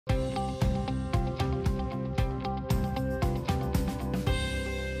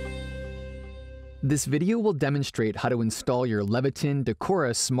This video will demonstrate how to install your Leviton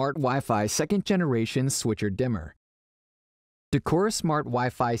Decora Smart Wi-Fi 2nd Generation switcher dimmer. Decora Smart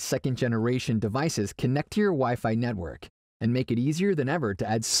Wi-Fi 2nd Generation devices connect to your Wi-Fi network and make it easier than ever to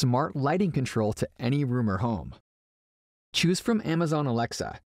add smart lighting control to any room or home. Choose from Amazon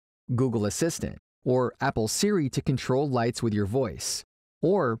Alexa, Google Assistant, or Apple Siri to control lights with your voice,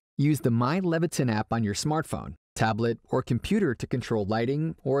 or use the My Leviton app on your smartphone, tablet, or computer to control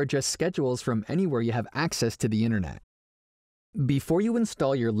lighting or adjust schedules from anywhere you have access to the internet. Before you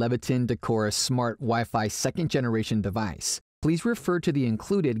install your Leviton Decora Smart Wi-Fi 2nd Generation device, please refer to the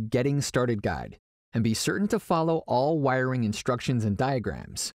included Getting Started guide and be certain to follow all wiring instructions and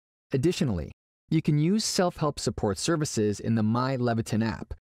diagrams. Additionally, you can use self-help support services in the My Leviton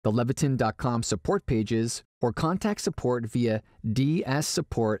app, the Leviton.com support pages, or contact support via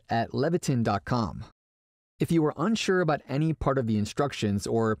dssupport@leviton.com. If you are unsure about any part of the instructions,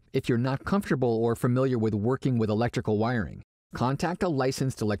 or if you're not comfortable or familiar with working with electrical wiring, contact a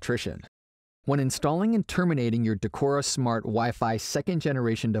licensed electrician. When installing and terminating your Decora Smart Wi-Fi 2nd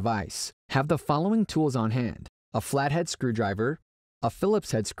Generation device, have the following tools on hand: a flathead screwdriver, a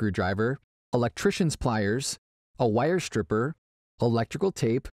Phillips head screwdriver, electrician's pliers, a wire stripper, electrical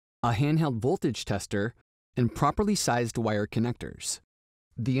tape, a handheld voltage tester, and properly sized wire connectors.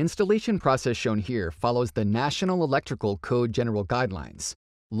 The installation process shown here follows the National Electrical Code General Guidelines.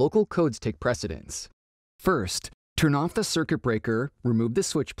 Local codes take precedence. First, turn off the circuit breaker, remove the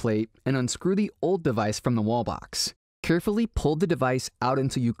switch plate, and unscrew the old device from the wall box. Carefully pull the device out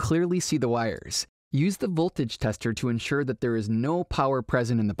until you clearly see the wires. Use the voltage tester to ensure that there is no power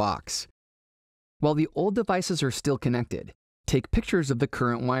present in the box. While the old devices are still connected, take pictures of the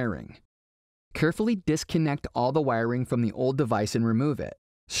current wiring. Carefully disconnect all the wiring from the old device and remove it.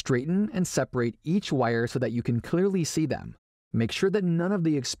 Straighten and separate each wire so that you can clearly see them. Make sure that none of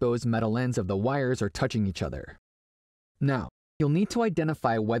the exposed metal ends of the wires are touching each other. Now, you'll need to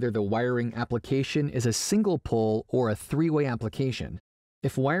identify whether the wiring application is a single pole or a three-way application.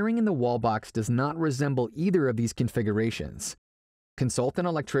 If wiring in the wall box does not resemble either of these configurations, consult an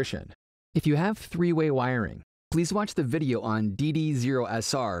electrician. If you have three-way wiring, please watch the video on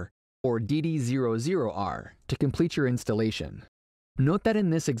DD0SR or DD00R to complete your installation. Note that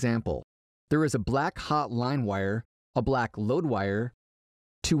in this example, there is a black hot line wire, a black load wire,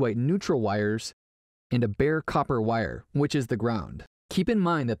 two white neutral wires, and a bare copper wire, which is the ground. Keep in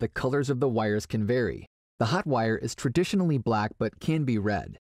mind that the colors of the wires can vary. The hot wire is traditionally black but can be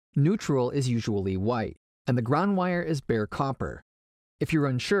red. Neutral is usually white, and the ground wire is bare copper. If you're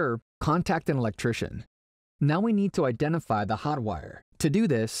unsure, contact an electrician. Now we need to identify the hot wire. To do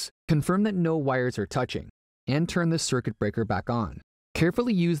this, confirm that no wires are touching, and turn the circuit breaker back on.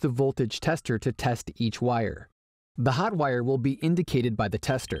 Carefully use the voltage tester to test each wire. The hot wire will be indicated by the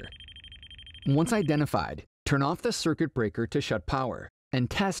tester. Once identified, turn off the circuit breaker to shut power, and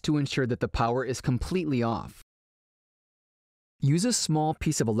test to ensure that the power is completely off. Use a small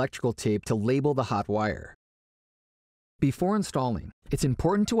piece of electrical tape to label the hot wire. Before installing, it's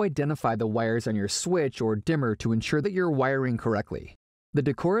important to identify the wires on your switch or dimmer to ensure that you're wiring correctly. The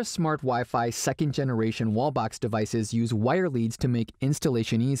Decora Smart Wi-Fi 2nd Generation wallbox devices use wire leads to make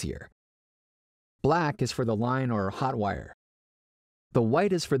installation easier. Black is for the line or hot wire. The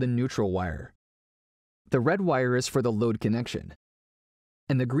white is for the neutral wire. The red wire is for the load connection.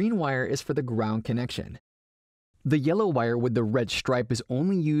 And the green wire is for the ground connection. The yellow wire with the red stripe is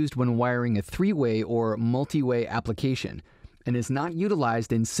only used when wiring a three-way or multi-way application and is not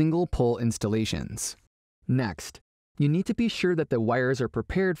utilized in single-pole installations. Next, you need to be sure that the wires are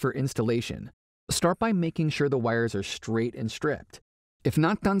prepared for installation. Start by making sure the wires are straight and stripped. If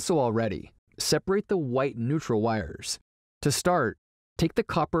not done so already, separate the white neutral wires. To start, take the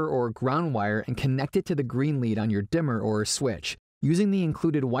copper or ground wire and connect it to the green lead on your dimmer or switch, using the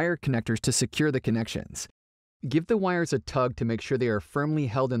included wire connectors to secure the connections. Give the wires a tug to make sure they are firmly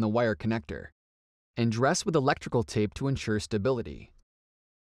held in the wire connector, and dress with electrical tape to ensure stability.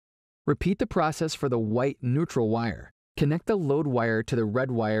 Repeat the process for the white neutral wire. Connect the load wire to the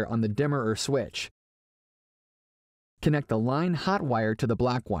red wire on the dimmer or switch. Connect the line hot wire to the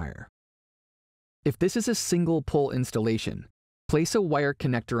black wire. If this is a single pole installation, place a wire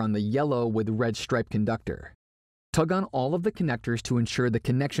connector on the yellow with red stripe conductor. Tug on all of the connectors to ensure the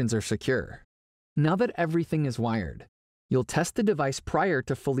connections are secure. Now that everything is wired, you'll test the device prior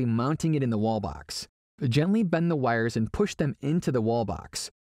to fully mounting it in the wall box. Gently bend the wires and push them into the wall box.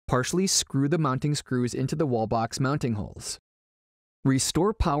 Partially screw the mounting screws into the wall box mounting holes.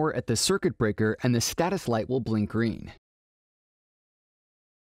 Restore power at the circuit breaker and the status light will blink green.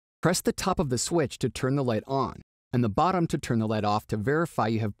 Press the top of the switch to turn the light on, and the bottom to turn the light off to verify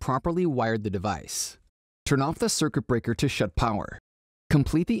you have properly wired the device. Turn off the circuit breaker to shut power.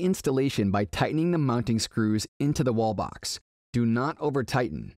 Complete the installation by tightening the mounting screws into the wall box. Do not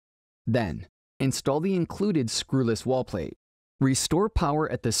over-tighten. Then, install the included screwless wall plate. Restore power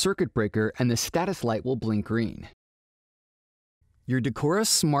at the circuit breaker and the status light will blink green. Your Decora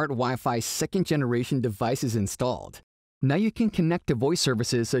Smart Wi-Fi 2nd generation device is installed. Now you can connect to voice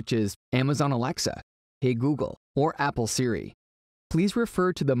services such as Amazon Alexa, Hey Google, or Apple Siri. Please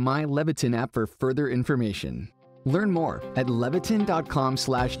refer to the My Leviton app for further information. Learn more at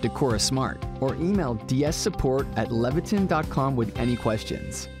leviton.com/decorasmart or email dssupport@leviton.com with any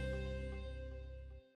questions.